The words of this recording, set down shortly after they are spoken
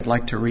I'd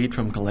like to read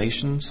from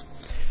Galatians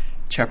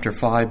chapter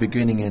 5,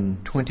 beginning in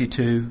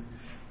 22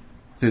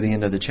 through the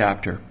end of the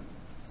chapter.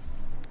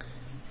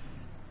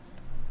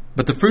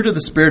 But the fruit of the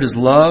Spirit is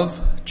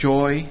love,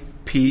 joy,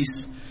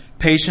 peace,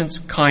 patience,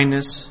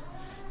 kindness,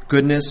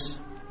 goodness,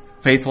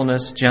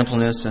 faithfulness,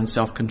 gentleness, and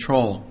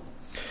self-control.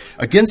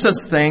 Against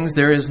such things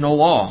there is no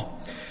law.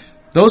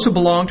 Those who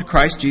belong to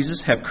Christ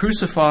Jesus have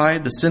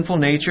crucified the sinful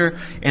nature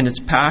and its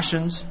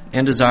passions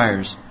and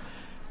desires.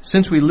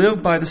 Since we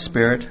live by the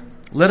Spirit,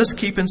 let us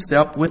keep in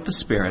step with the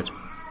Spirit.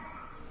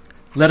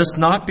 Let us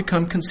not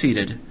become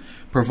conceited,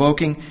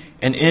 provoking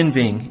and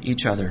envying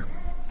each other.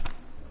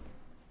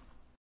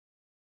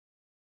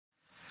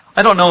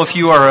 I don't know if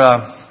you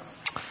are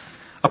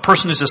a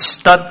person who's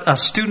a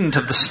student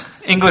of the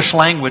English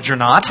language or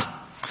not,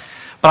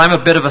 but I'm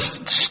a bit of a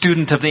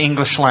student of the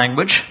English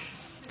language.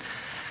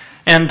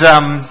 And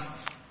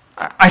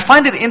I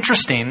find it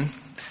interesting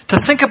to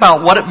think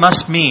about what it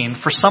must mean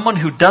for someone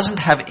who doesn't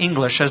have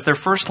English as their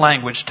first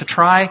language to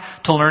try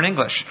to learn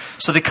English.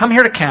 So they come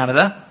here to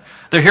Canada,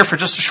 they're here for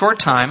just a short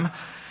time,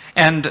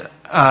 and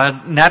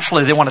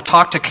naturally they want to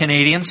talk to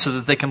Canadians so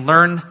that they can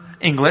learn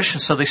English,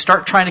 and so they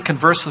start trying to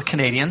converse with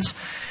Canadians.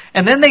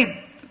 And then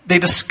they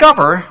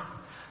discover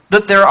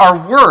that there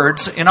are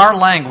words in our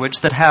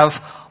language that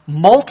have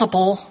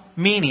multiple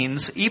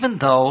meanings, even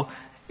though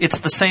it's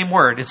the same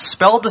word. It's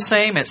spelled the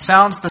same, it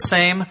sounds the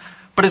same,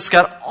 but it's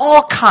got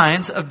all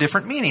kinds of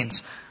different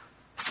meanings.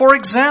 For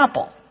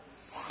example,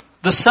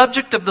 the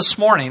subject of this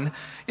morning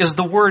is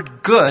the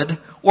word good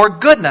or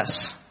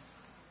goodness.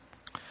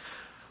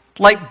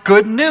 Like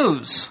good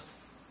news.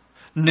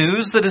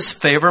 News that is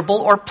favorable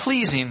or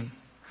pleasing.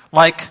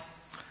 Like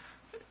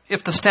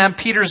if the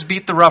Stampeders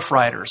beat the Rough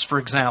Riders, for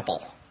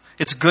example.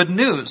 It's good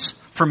news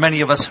for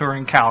many of us who are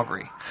in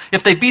Calgary.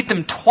 If they beat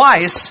them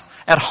twice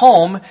at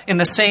home in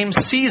the same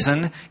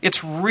season,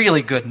 it's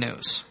really good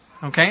news.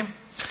 Okay?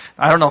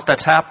 I don't know if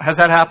that's has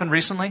that happened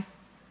recently?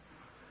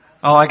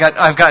 Oh,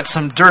 I've got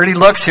some dirty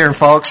looks here,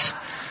 folks.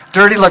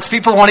 Dirty looks.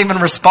 People won't even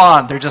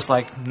respond. They're just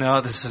like, no,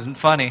 this isn't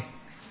funny.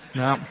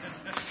 No.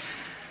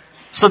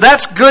 So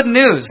that's good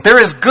news. There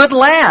is good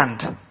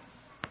land.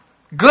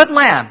 Good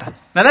land.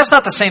 Now that's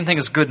not the same thing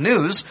as good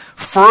news.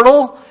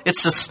 Fertile, it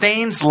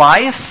sustains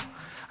life.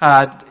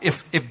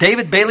 If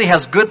David Bailey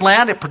has good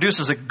land, it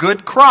produces a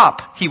good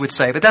crop, he would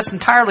say. But that's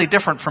entirely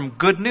different from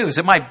good news.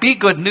 It might be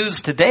good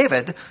news to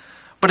David,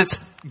 but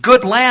it's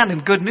good land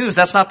and good news.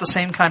 That's not the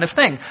same kind of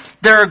thing.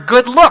 There are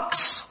good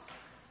looks.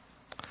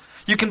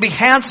 You can be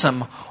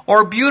handsome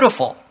or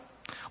beautiful,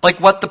 like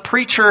what the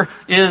preacher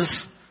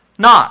is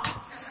not.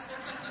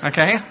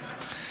 Okay?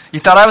 You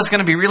thought I was going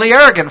to be really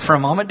arrogant for a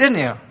moment, didn't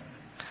you?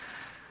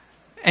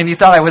 And you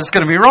thought I was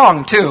going to be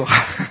wrong, too.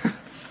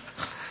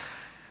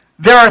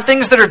 There are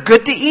things that are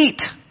good to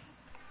eat,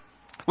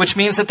 which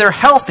means that they're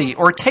healthy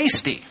or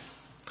tasty.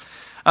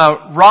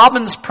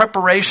 Robin's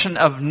preparation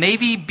of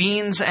navy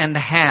beans and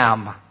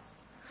ham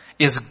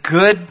is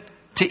good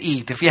to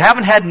eat. If you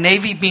haven't had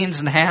navy beans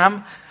and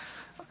ham,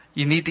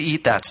 you need to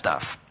eat that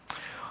stuff.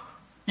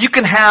 You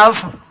can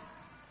have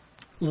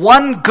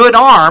one good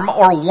arm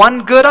or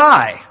one good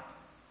eye,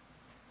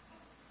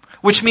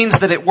 which means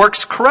that it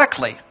works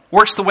correctly,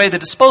 works the way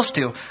that it's supposed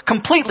to.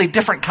 Completely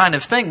different kind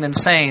of thing than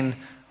saying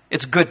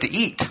it's good to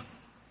eat.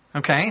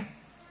 Okay?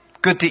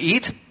 Good to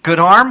eat? Good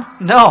arm?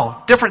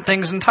 No. Different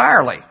things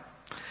entirely.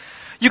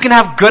 You can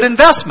have good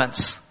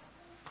investments,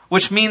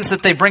 which means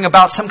that they bring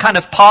about some kind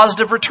of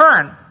positive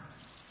return.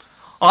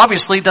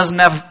 Obviously, it doesn't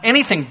have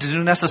anything to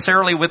do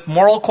necessarily with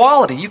moral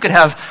quality. You could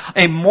have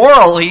a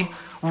morally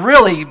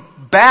really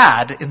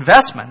bad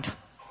investment,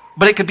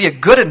 but it could be a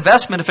good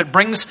investment if it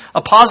brings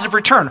a positive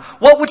return.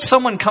 What would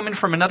someone coming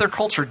from another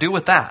culture do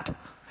with that?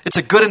 It's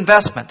a good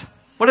investment.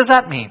 What does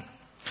that mean?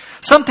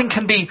 Something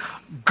can be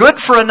good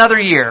for another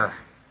year.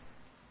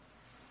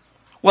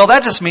 Well,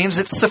 that just means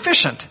it's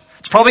sufficient.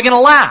 It's probably going to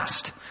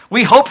last.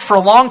 We hoped for a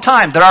long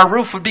time that our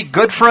roof would be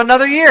good for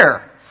another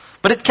year,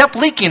 but it kept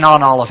leaking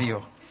on all of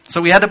you,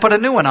 so we had to put a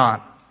new one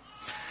on.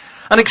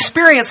 An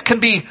experience can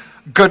be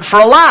good for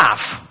a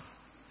laugh,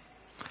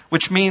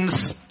 which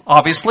means,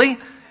 obviously,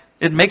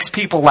 it makes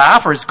people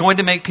laugh, or it's going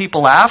to make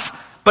people laugh.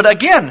 But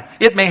again,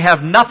 it may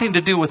have nothing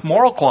to do with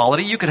moral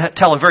quality. You could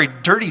tell a very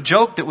dirty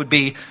joke that would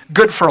be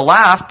good for a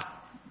laugh,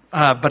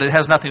 but it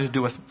has nothing to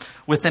do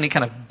with any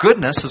kind of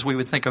goodness as we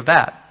would think of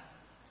that.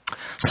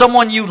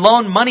 Someone you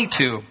loan money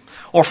to,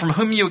 or from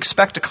whom you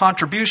expect a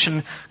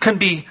contribution, can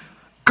be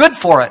good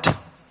for it.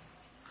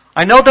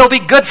 I know they'll be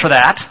good for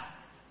that.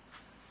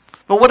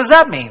 But what does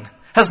that mean?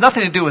 It has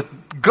nothing to do with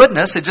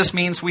goodness. It just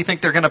means we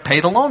think they're going to pay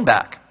the loan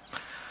back.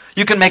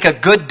 You can make a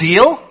good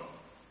deal,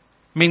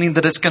 meaning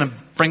that it's going to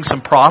bring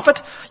some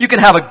profit. You can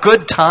have a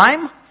good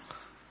time.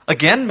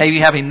 Again, maybe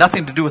having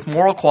nothing to do with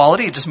moral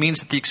quality. It just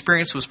means that the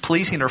experience was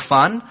pleasing or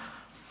fun.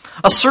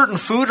 A certain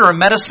food or a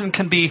medicine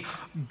can be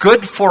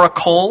good for a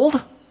cold.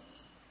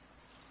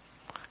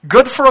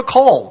 Good for a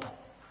cold.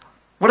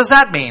 What does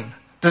that mean?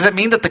 Does it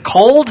mean that the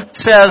cold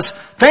says,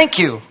 thank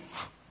you?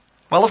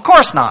 Well, of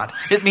course not.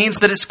 It means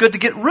that it's good to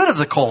get rid of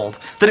the cold,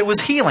 that it was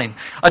healing.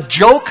 A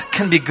joke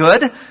can be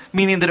good,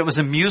 meaning that it was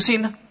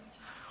amusing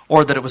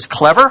or that it was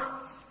clever.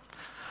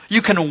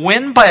 You can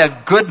win by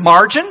a good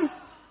margin.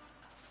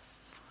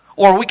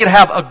 Or we could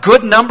have a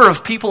good number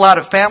of people out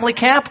at family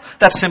camp.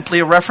 That's simply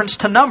a reference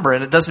to number,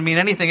 and it doesn't mean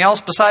anything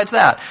else besides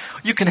that.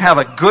 You can have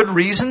a good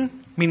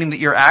reason, meaning that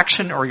your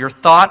action or your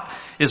thought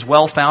is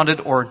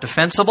well-founded or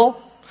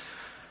defensible.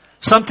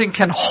 Something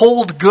can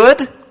hold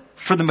good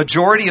for the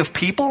majority of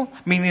people,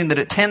 meaning that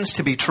it tends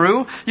to be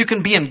true. You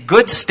can be in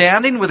good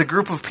standing with a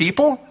group of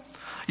people.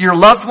 Your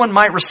loved one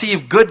might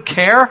receive good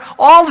care.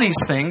 All these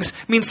things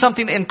mean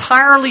something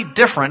entirely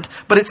different,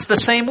 but it's the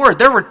same word.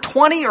 There were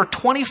 20 or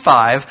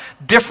 25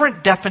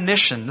 different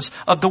definitions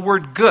of the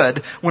word good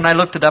when I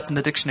looked it up in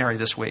the dictionary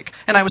this week.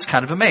 And I was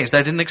kind of amazed.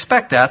 I didn't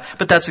expect that,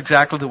 but that's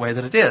exactly the way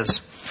that it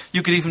is.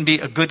 You could even be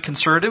a good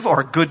conservative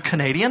or a good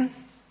Canadian.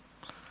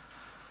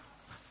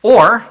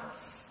 Or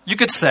you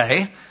could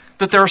say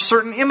that there are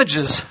certain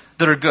images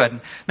that are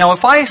good. Now,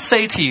 if I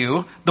say to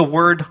you the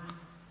word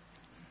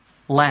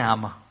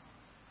lamb,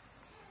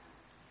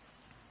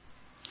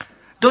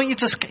 don't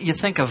you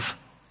think of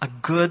a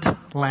good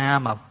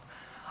lamb,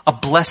 a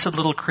blessed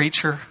little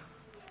creature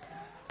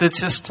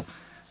that's just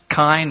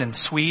kind and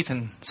sweet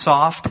and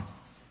soft?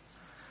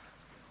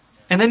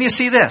 And then you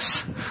see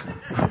this.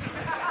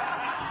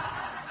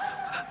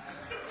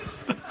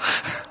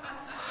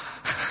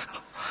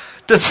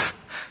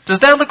 Does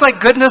that look like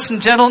goodness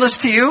and gentleness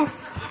to you?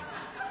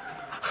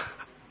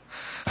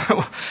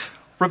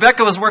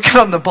 Rebecca was working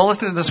on the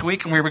bulletin this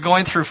week, and we were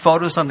going through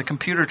photos on the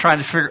computer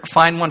trying to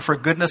find one for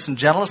goodness and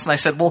gentleness. And I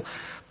said, well,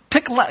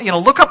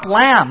 look up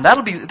lamb.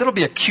 That'll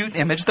be a cute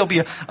image. There'll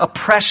be a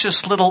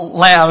precious little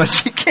lamb. And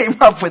she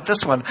came up with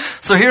this one.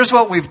 So here's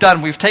what we've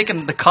done. We've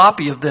taken the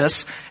copy of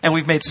this, and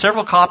we've made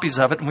several copies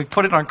of it, and we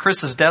put it on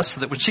Chris's desk so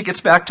that when she gets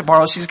back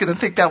tomorrow, she's going to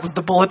think that was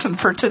the bulletin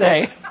for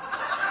today.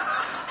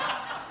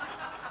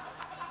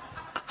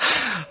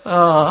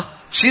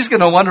 She's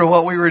going to wonder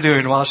what we were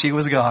doing while she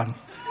was gone.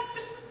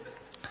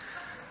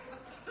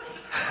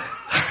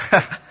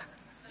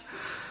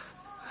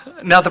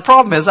 Now, the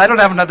problem is I don't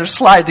have another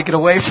slide to get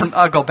away from.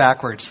 I'll go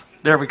backwards.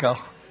 There we go.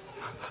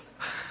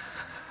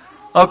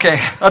 Okay.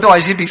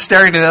 Otherwise, you'd be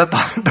staring at it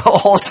the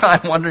whole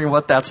time wondering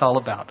what that's all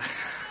about.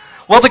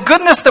 Well, the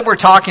goodness that we're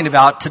talking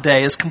about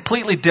today is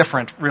completely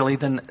different, really,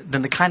 than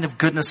the kind of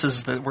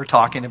goodnesses that we're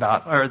talking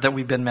about or that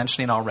we've been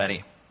mentioning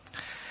already.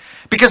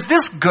 Because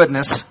this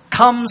goodness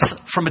comes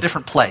from a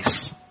different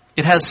place.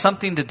 It has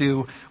something to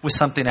do with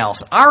something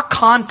else. Our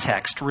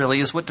context really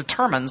is what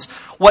determines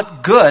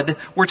what good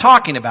we're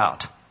talking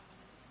about.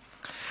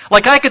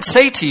 Like I could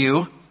say to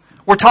you,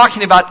 we're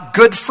talking about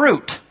good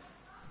fruit.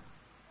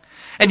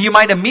 And you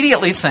might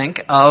immediately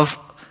think of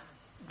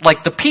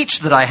like the peach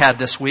that I had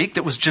this week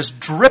that was just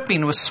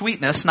dripping with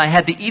sweetness, and I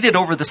had to eat it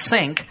over the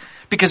sink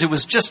because it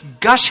was just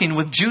gushing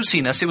with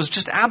juiciness. It was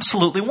just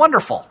absolutely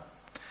wonderful.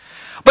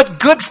 But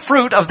good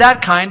fruit of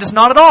that kind is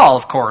not at all,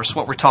 of course,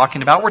 what we're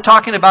talking about. We're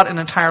talking about an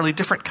entirely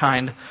different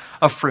kind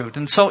of fruit.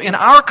 And so in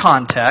our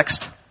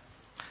context,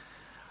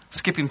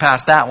 skipping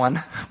past that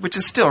one, which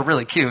is still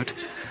really cute,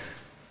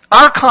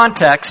 our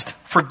context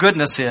for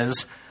goodness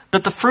is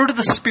that the fruit of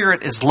the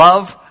Spirit is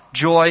love,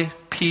 joy,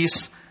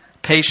 peace,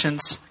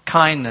 patience,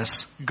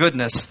 kindness,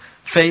 goodness,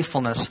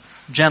 faithfulness,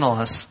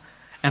 gentleness,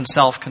 and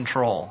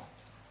self-control.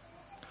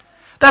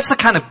 That's the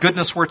kind of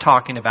goodness we're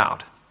talking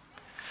about.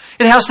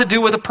 It has to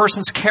do with a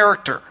person's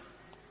character.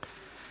 It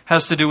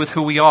has to do with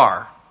who we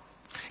are.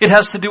 It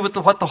has to do with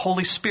what the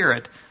Holy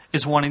Spirit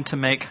is wanting to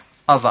make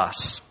of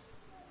us.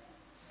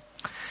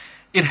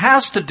 It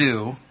has to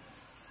do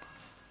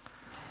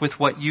with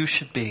what you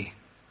should be.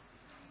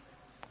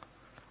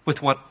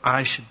 With what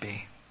I should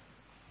be.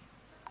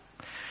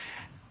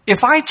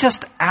 If I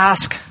just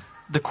ask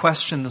the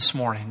question this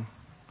morning,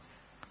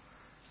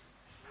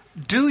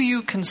 do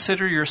you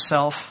consider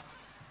yourself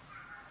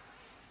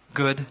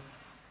good?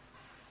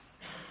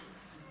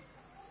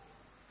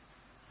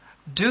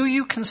 Do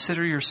you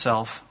consider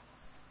yourself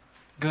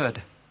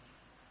good?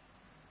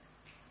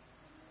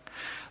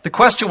 The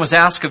question was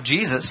asked of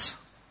Jesus,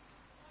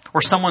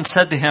 where someone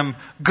said to him,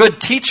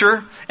 "Good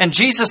teacher," and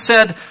Jesus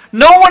said,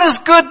 "No one is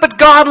good but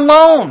God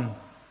alone."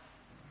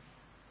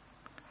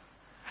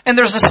 And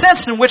there's a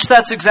sense in which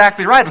that's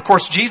exactly right. Of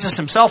course, Jesus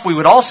himself, we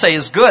would all say,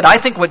 is good. I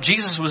think what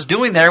Jesus was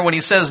doing there when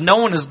he says no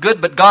one is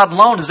good but God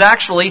alone is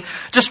actually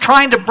just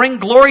trying to bring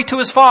glory to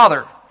his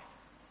Father.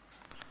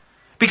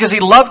 Because he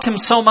loved him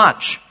so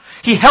much.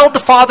 He held the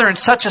Father in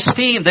such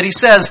esteem that he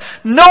says,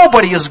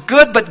 nobody is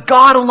good but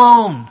God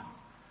alone.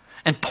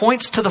 And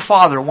points to the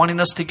Father,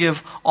 wanting us to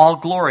give all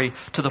glory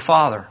to the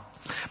Father.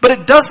 But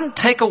it doesn't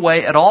take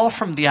away at all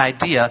from the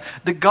idea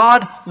that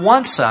God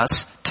wants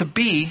us to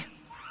be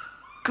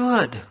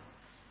good.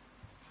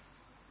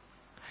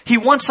 He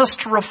wants us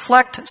to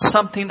reflect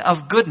something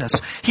of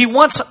goodness. He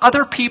wants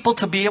other people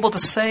to be able to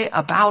say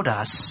about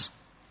us,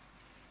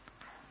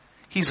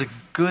 he's a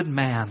good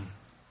man.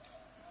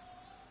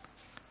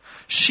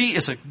 She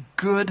is a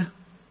good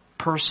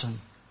person.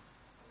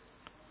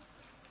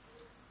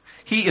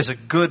 He is a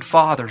good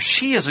father.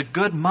 She is a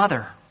good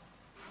mother.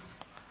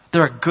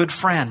 They're a good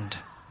friend.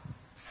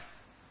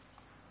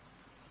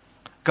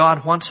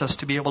 God wants us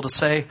to be able to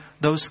say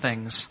those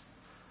things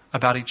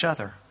about each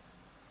other.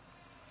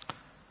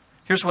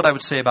 Here's what I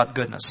would say about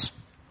goodness.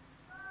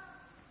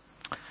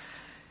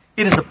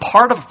 It is a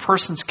part of a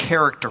person's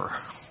character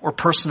or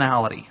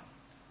personality,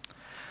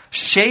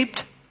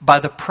 shaped by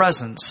the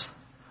presence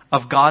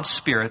of God's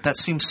Spirit. That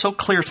seems so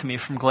clear to me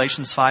from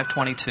Galatians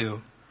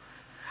 5:22.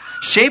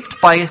 Shaped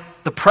by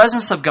the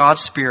presence of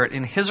God's Spirit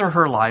in his or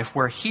her life,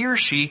 where he or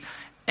she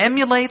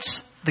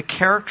emulates the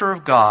character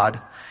of God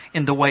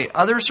in the way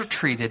others are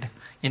treated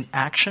in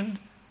action,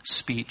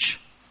 speech,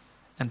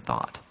 and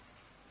thought.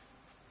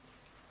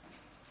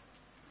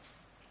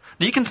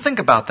 Now you can think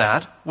about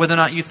that, whether or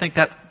not you think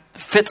that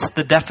fits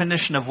the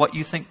definition of what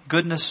you think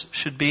goodness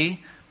should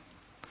be.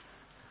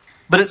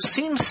 But it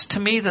seems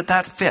to me that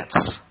that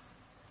fits.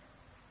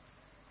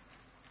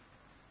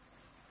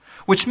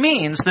 Which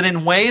means that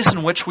in ways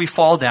in which we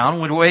fall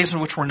down, in ways in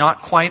which we're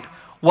not quite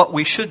what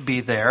we should be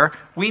there,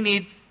 we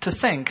need to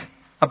think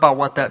about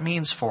what that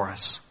means for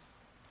us.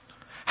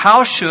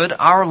 How should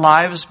our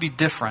lives be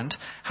different?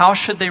 How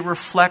should they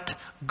reflect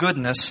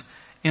goodness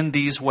in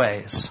these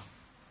ways?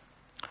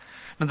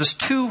 Now there's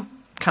two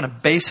kind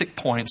of basic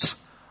points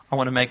I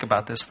want to make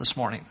about this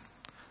morning.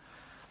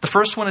 The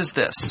first one is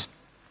this.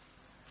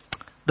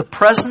 The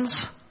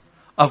presence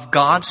of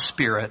God's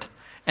Spirit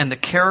and the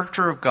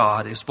character of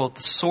God is both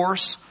the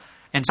source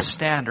and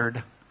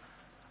standard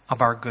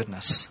of our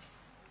goodness.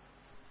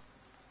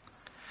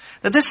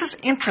 Now this is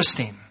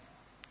interesting,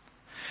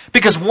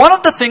 because one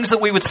of the things that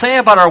we would say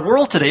about our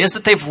world today is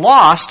that they've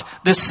lost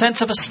this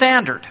sense of a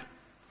standard.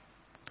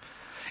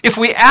 If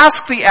we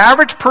ask the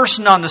average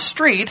person on the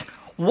street,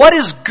 what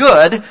is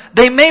good,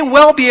 they may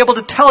well be able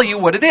to tell you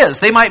what it is.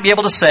 They might be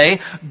able to say,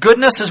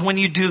 goodness is when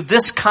you do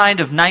this kind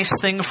of nice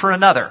thing for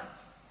another.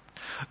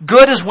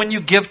 Good is when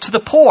you give to the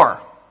poor.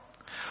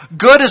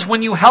 Good is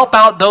when you help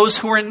out those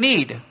who are in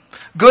need.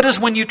 Good is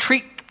when you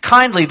treat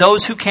kindly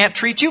those who can't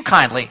treat you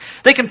kindly.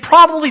 They can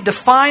probably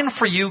define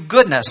for you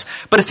goodness.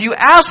 But if you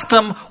ask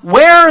them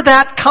where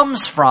that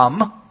comes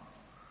from,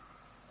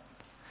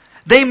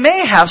 they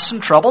may have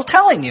some trouble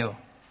telling you.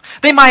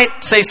 They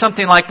might say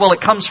something like, well,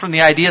 it comes from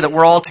the idea that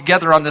we're all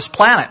together on this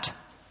planet.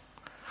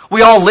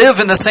 We all live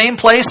in the same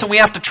place and we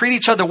have to treat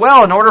each other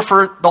well in order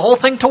for the whole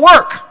thing to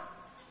work.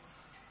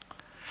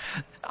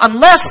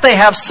 Unless they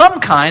have some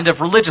kind of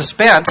religious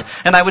bent,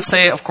 and I would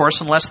say, of course,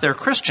 unless they're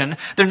Christian,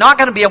 they're not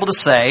going to be able to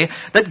say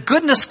that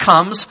goodness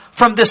comes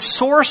from this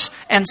source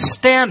and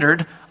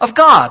standard of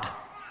God.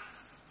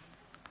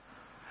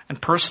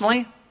 And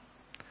personally,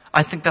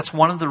 I think that's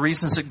one of the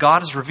reasons that God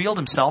has revealed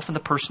himself in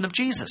the person of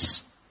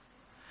Jesus.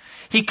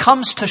 He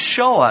comes to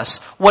show us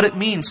what it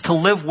means to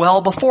live well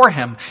before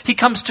him. He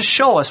comes to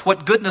show us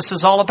what goodness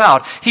is all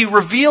about. He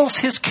reveals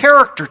his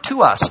character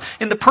to us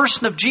in the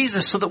person of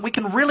Jesus so that we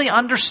can really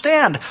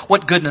understand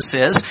what goodness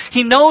is.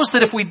 He knows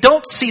that if we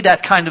don't see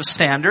that kind of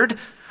standard,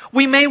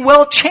 we may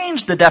well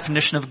change the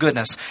definition of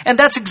goodness. And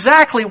that's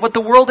exactly what the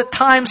world at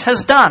times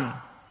has done.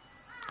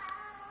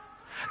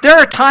 There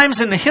are times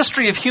in the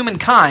history of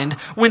humankind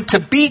when to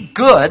be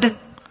good,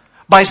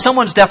 by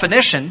someone's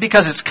definition,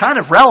 because it's kind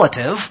of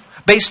relative,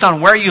 based on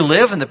where you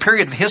live and the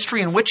period of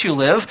history in which you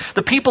live,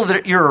 the people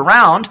that you're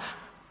around,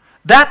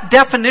 that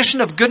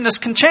definition of goodness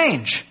can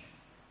change.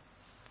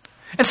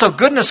 And so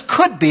goodness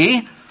could be,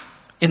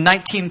 in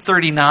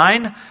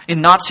 1939,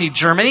 in Nazi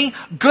Germany,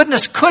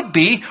 goodness could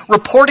be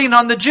reporting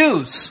on the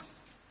Jews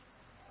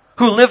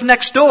who live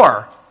next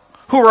door,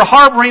 who are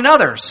harboring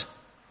others.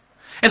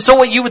 And so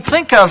what you would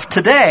think of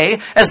today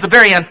as the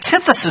very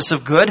antithesis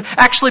of good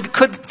actually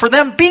could, for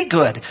them, be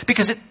good,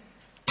 because it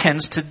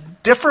tends to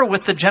differ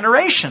with the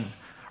generation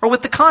or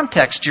with the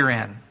context you're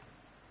in.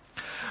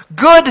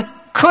 Good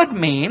could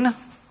mean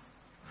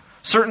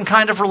certain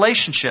kind of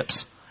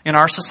relationships in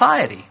our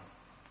society.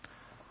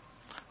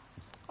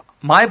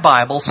 My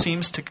Bible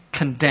seems to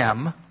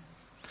condemn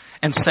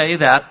and say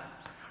that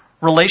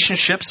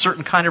relationships,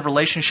 certain kind of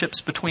relationships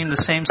between the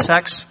same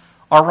sex,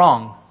 are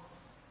wrong.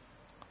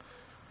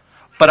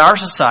 But our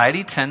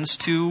society tends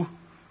to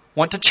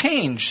want to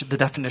change the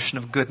definition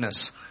of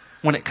goodness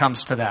when it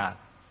comes to that.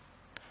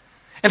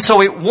 And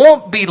so it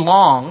won't be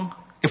long,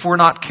 if we're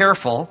not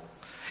careful,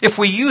 if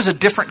we use a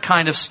different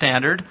kind of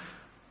standard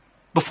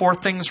before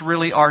things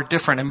really are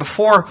different. And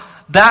before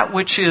that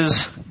which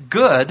is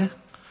good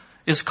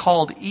is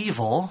called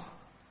evil,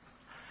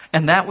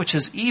 and that which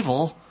is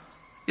evil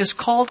is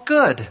called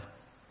good.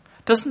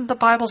 Doesn't the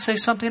Bible say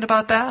something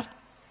about that?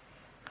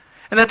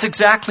 And that's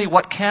exactly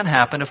what can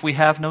happen if we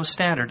have no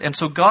standard. And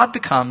so God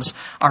becomes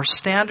our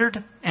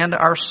standard and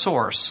our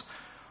source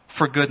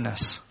for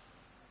goodness.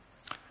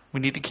 We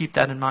need to keep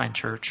that in mind,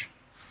 church.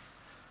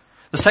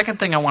 The second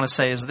thing I want to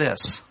say is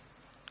this.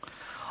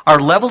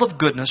 Our level of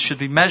goodness should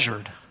be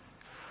measured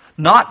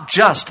not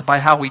just by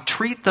how we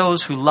treat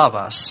those who love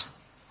us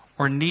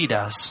or need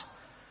us,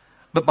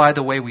 but by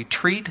the way we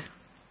treat,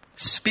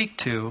 speak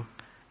to,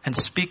 and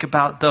speak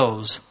about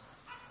those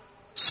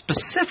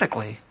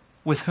specifically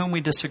with whom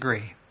we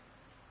disagree.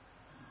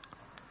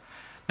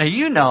 Now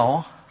you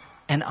know,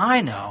 and I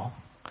know,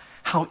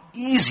 how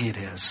easy it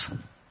is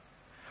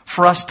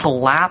for us to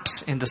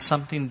lapse into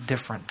something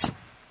different. Do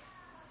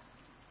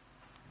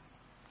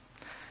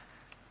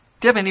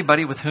you have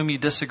anybody with whom you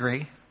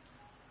disagree?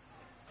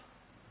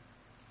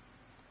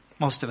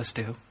 Most of us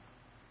do.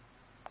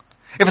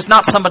 If it's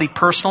not somebody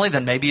personally,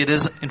 then maybe it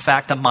is, in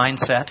fact, a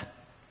mindset.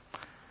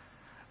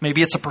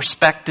 Maybe it's a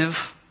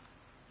perspective.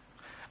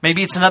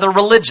 Maybe it's another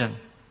religion.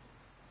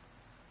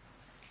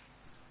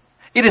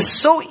 It is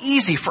so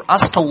easy for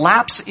us to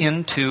lapse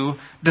into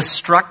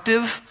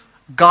destructive,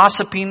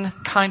 gossiping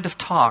kind of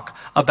talk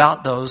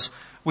about those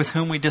with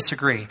whom we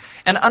disagree.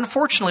 And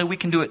unfortunately, we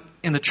can do it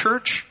in the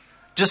church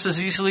just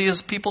as easily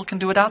as people can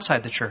do it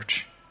outside the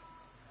church.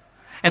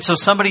 And so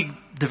somebody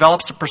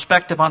develops a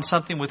perspective on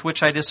something with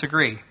which I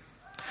disagree.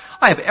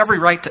 I have every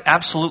right to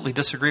absolutely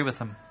disagree with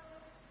them.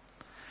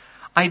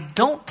 I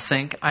don't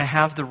think I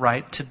have the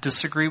right to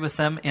disagree with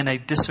them in a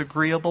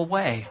disagreeable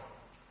way.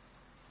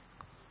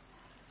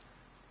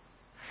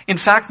 In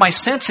fact, my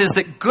sense is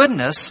that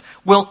goodness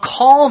will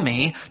call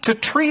me to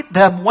treat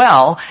them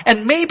well,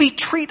 and maybe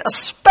treat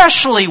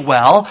especially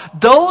well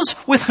those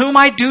with whom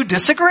I do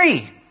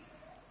disagree.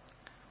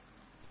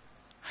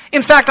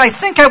 In fact, I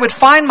think I would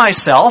find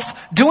myself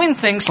doing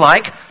things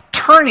like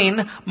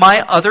turning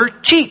my other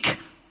cheek.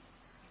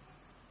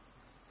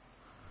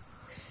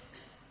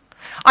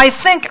 I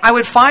think I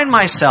would find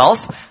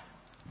myself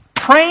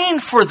praying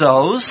for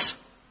those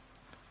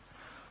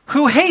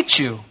who hate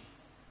you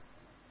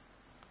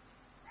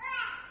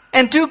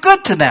and do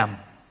good to them.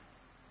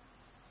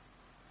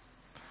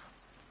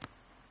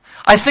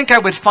 I think I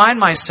would find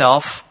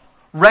myself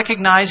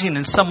recognizing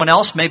in someone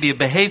else maybe a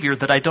behavior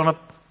that I don't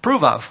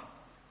approve of.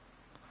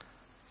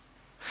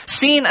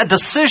 Seeing a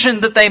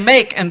decision that they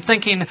make and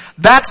thinking,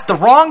 that's the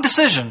wrong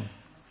decision.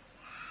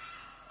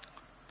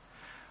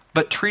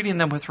 But treating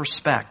them with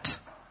respect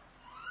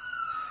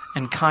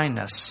and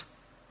kindness,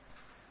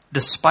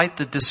 despite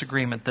the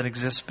disagreement that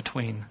exists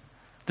between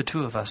the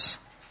two of us.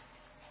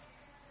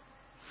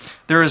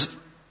 There is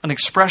an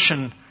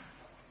expression,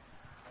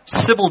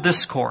 civil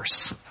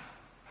discourse.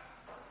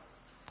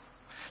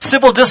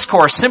 Civil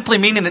discourse simply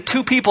meaning that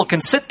two people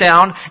can sit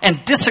down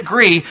and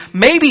disagree,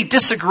 maybe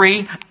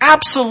disagree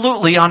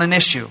absolutely on an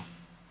issue,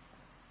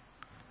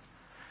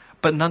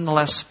 but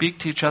nonetheless speak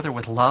to each other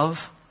with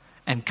love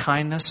and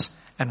kindness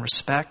and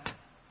respect,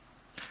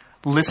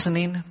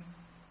 listening,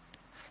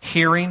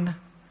 hearing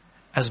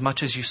as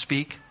much as you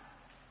speak,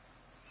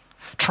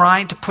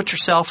 trying to put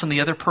yourself in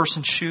the other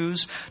person's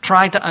shoes,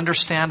 trying to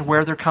understand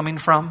where they're coming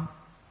from.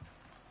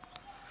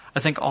 I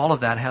think all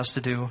of that has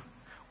to do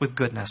with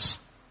goodness.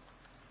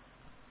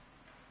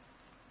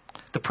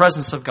 The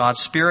presence of God's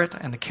Spirit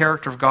and the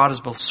character of God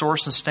is both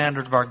source and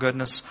standard of our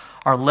goodness.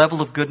 Our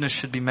level of goodness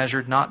should be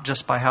measured not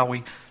just by how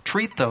we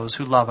treat those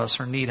who love us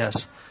or need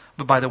us,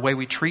 but by the way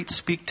we treat,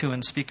 speak to,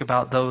 and speak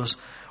about those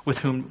with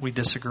whom we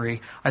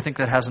disagree. I think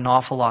that has an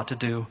awful lot to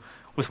do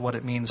with what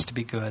it means to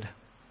be good.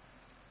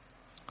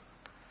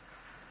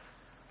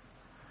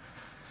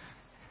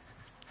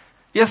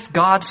 If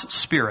God's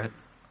Spirit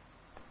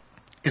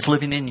is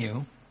living in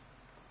you,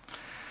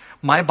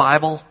 my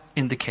Bible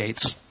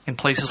indicates in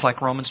places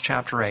like Romans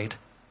chapter 8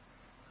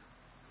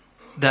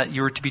 that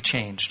you're to be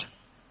changed.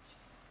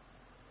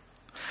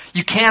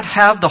 You can't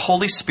have the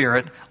Holy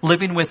Spirit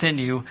living within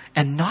you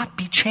and not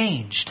be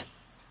changed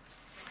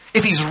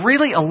if He's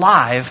really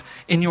alive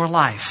in your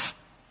life.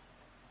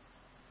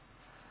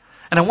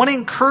 And I want to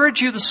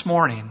encourage you this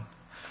morning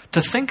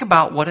to think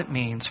about what it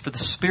means for the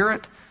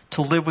Spirit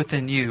to live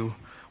within you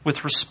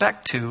with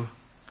respect to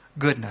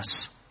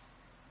goodness.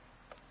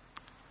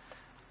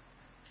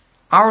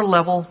 Our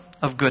level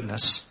of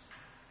goodness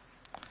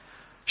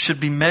should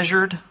be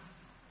measured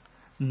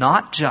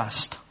not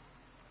just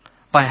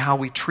by how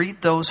we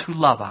treat those who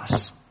love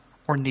us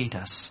or need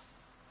us,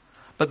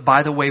 but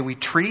by the way we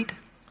treat,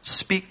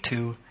 speak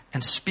to,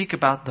 and speak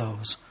about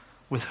those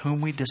with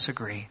whom we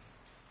disagree.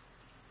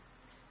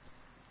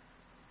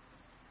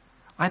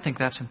 I think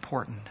that's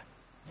important.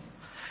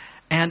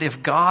 And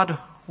if God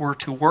were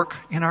to work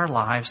in our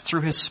lives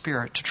through His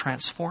Spirit to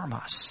transform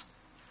us,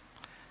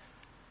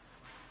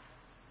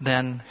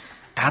 then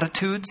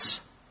attitudes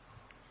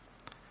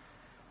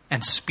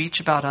and speech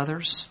about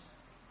others,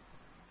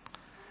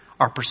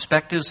 our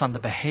perspectives on the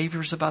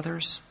behaviors of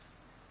others,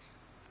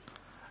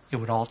 it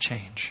would all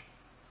change.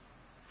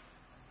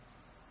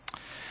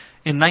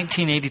 In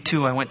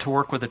 1982, I went to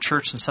work with a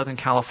church in Southern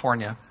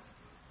California.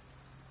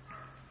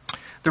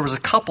 There was a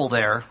couple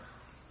there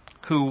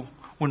who,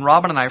 when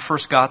Robin and I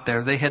first got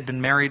there, they had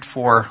been married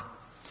for,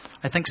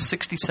 I think,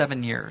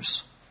 67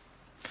 years.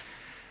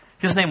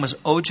 His name was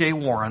O.J.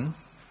 Warren.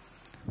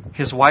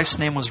 His wife's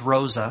name was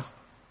Rosa.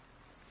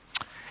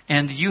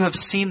 And you have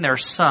seen their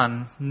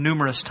son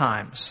numerous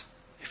times.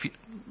 If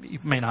you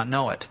may not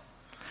know it.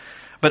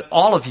 But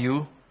all of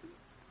you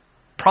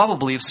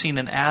probably have seen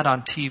an ad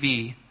on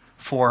TV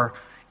for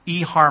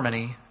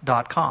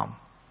eHarmony.com.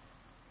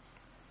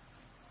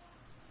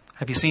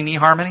 Have you seen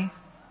eHarmony?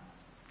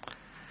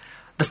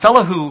 The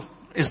fellow who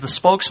is the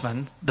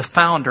spokesman, the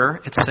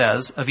founder, it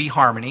says, of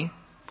eHarmony,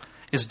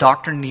 is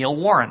Dr. Neil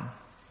Warren.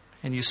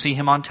 And you see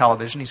him on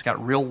television. He's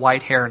got real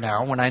white hair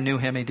now. When I knew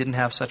him, he didn't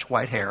have such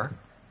white hair.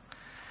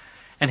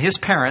 And his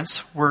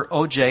parents were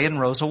O.J. and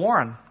Rosa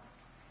Warren.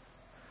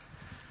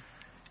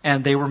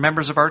 And they were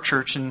members of our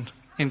church in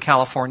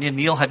California.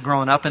 Neil had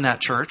grown up in that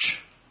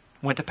church,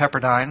 went to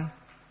Pepperdine.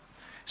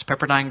 He's a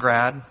Pepperdine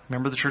grad,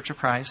 member of the Church of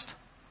Christ,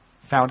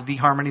 founded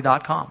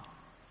eHarmony.com.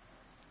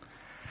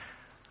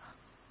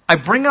 I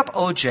bring up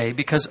O.J.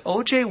 because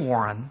O.J.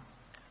 Warren,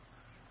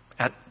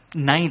 at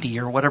 90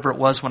 or whatever it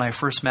was when I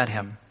first met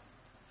him,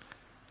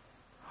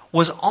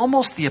 was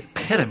almost the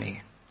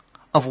epitome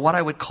of what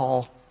I would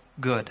call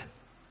good.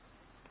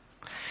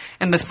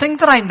 And the thing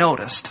that I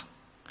noticed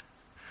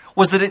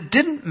was that it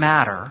didn't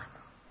matter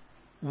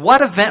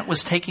what event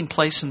was taking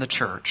place in the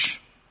church.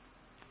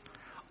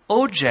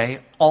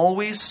 O.J.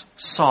 always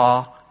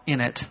saw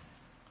in it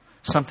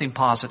something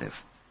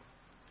positive.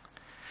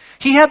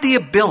 He had the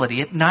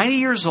ability at 90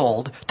 years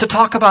old to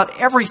talk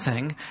about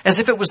everything as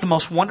if it was the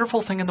most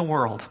wonderful thing in the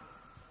world.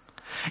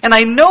 And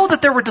I know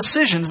that there were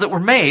decisions that were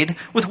made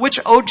with which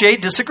O.J.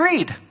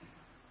 disagreed.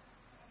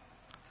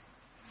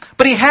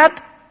 But he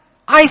had,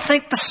 I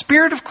think, the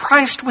Spirit of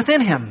Christ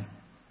within him.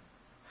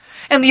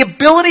 And the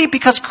ability,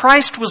 because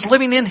Christ was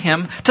living in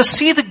him, to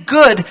see the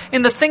good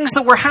in the things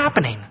that were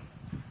happening.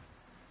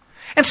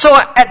 And so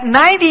at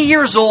 90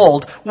 years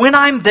old, when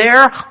I'm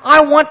there,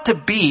 I want to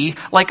be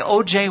like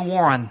O.J.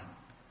 Warren.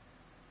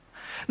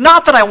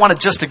 Not that I want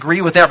to just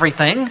agree with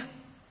everything.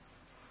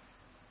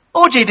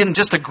 O.J. didn't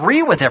just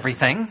agree with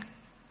everything.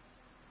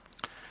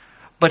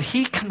 But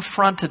he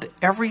confronted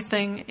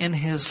everything in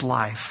his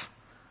life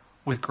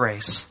with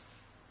grace.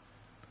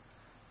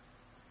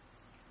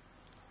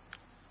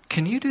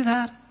 Can you do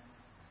that?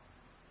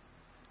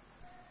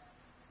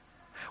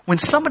 When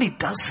somebody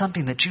does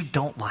something that you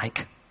don't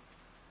like,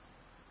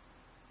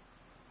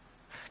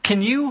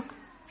 can you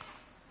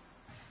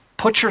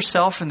put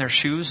yourself in their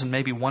shoes and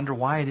maybe wonder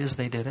why it is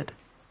they did it?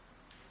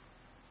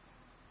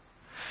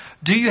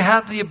 Do you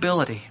have the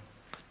ability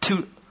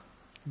to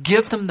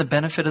give them the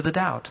benefit of the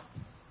doubt?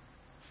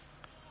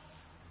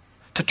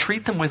 To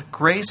treat them with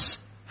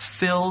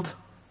grace-filled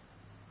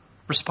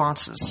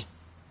responses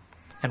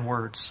and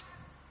words?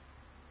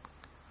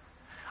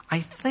 I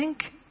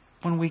think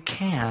when we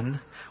can,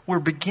 we're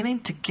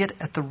beginning to get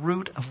at the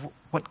root of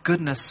what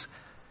goodness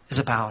is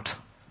about.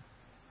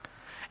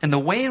 And the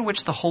way in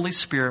which the Holy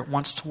Spirit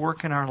wants to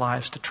work in our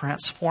lives to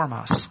transform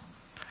us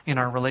in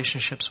our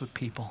relationships with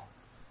people.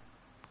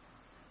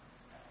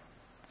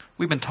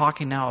 We've been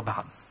talking now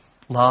about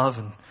love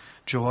and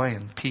joy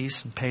and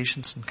peace and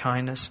patience and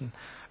kindness and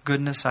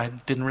goodness. I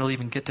didn't really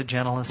even get to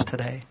gentleness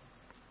today.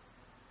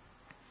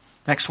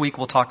 Next week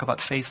we'll talk about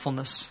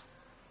faithfulness.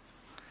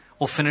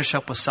 We'll finish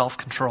up with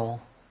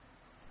self-control.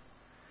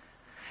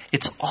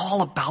 It's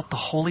all about the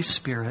Holy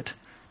Spirit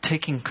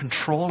taking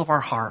control of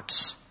our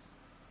hearts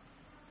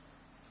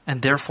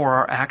and therefore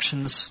our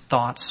actions,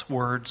 thoughts,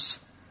 words,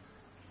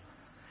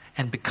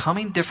 and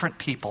becoming different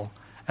people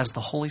as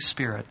the Holy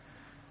Spirit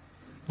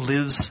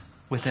lives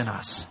within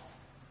us.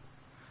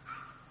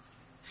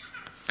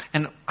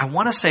 And I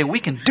want to say we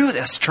can do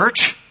this,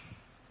 church.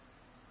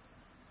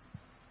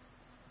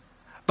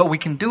 But we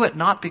can do it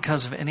not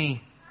because of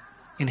any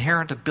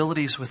inherent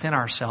abilities within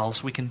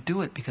ourselves. We can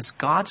do it because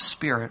God's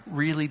Spirit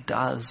really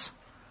does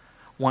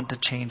want to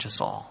change us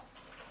all.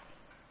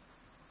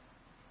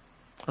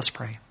 Let's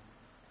pray.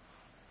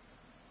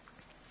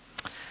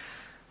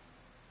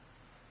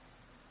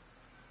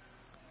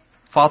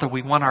 Father,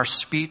 we want our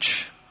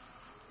speech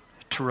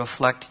to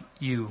reflect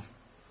you.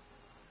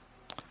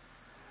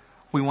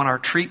 We want our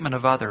treatment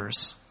of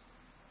others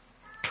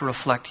to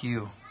reflect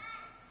you.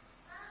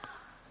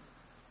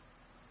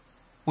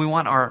 We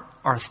want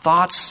our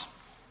thoughts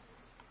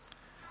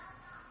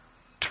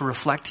to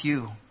reflect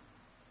you.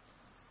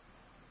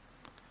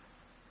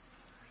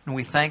 And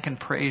we thank and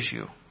praise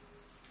you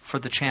for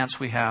the chance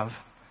we have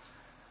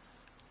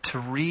to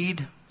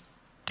read,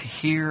 to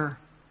hear,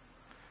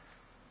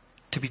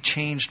 to be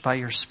changed by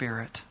your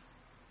Spirit.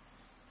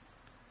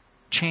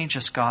 Change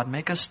us, God.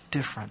 Make us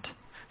different.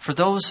 For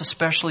those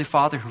especially,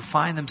 Father, who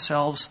find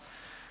themselves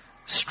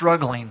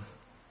struggling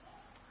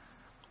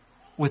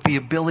with the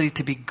ability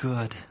to be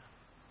good,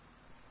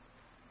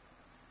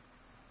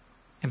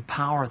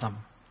 empower them.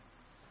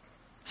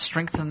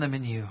 Strengthen them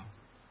in you,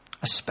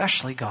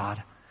 especially,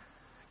 God,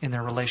 in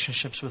their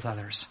relationships with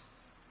others.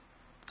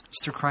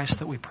 It's through Christ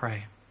that we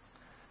pray.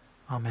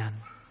 Amen.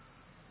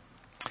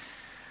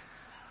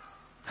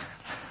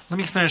 Let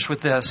me finish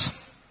with this.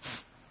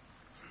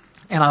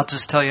 And I'll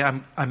just tell you,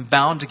 I'm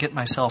bound to get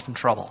myself in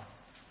trouble.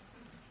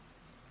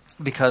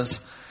 Because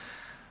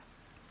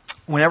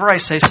whenever I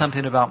say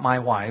something about my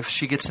wife,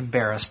 she gets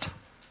embarrassed.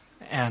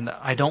 And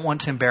I don't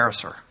want to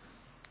embarrass her.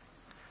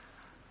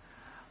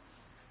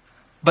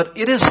 But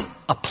it is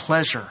a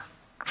pleasure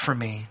for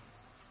me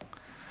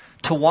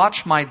to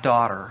watch my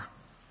daughter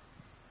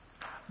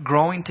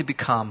growing to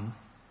become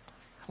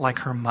like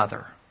her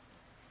mother.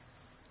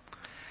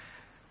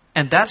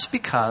 And that's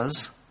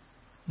because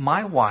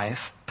my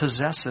wife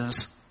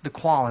possesses the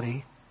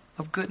quality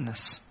of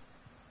goodness.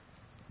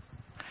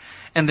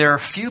 And there are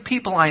few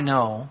people I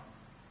know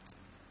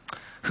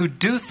who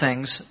do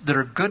things that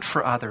are good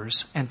for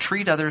others and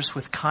treat others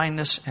with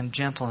kindness and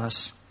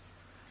gentleness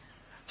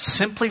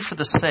simply for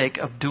the sake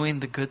of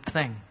doing the good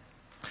thing.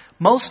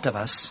 Most of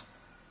us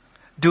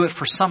do it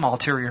for some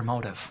ulterior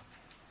motive.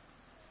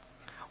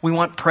 We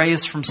want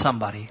praise from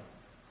somebody,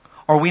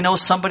 or we know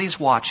somebody's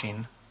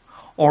watching,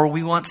 or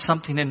we want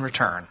something in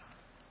return.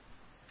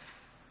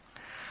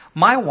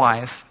 My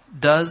wife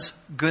does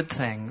good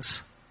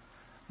things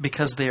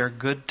because they are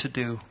good to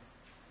do.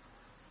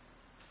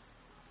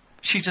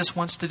 She just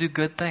wants to do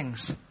good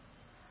things.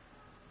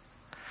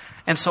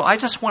 And so I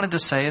just wanted to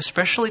say,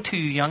 especially to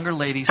you younger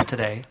ladies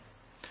today,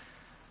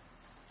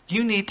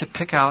 you need to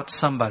pick out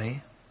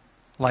somebody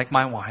like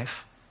my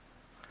wife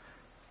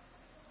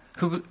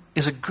who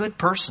is a good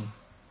person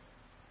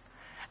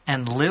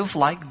and live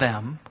like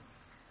them,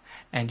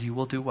 and you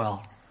will do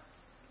well.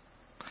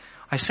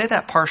 I say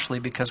that partially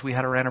because we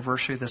had our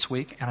anniversary this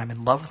week and I'm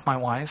in love with my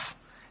wife.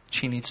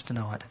 She needs to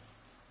know it.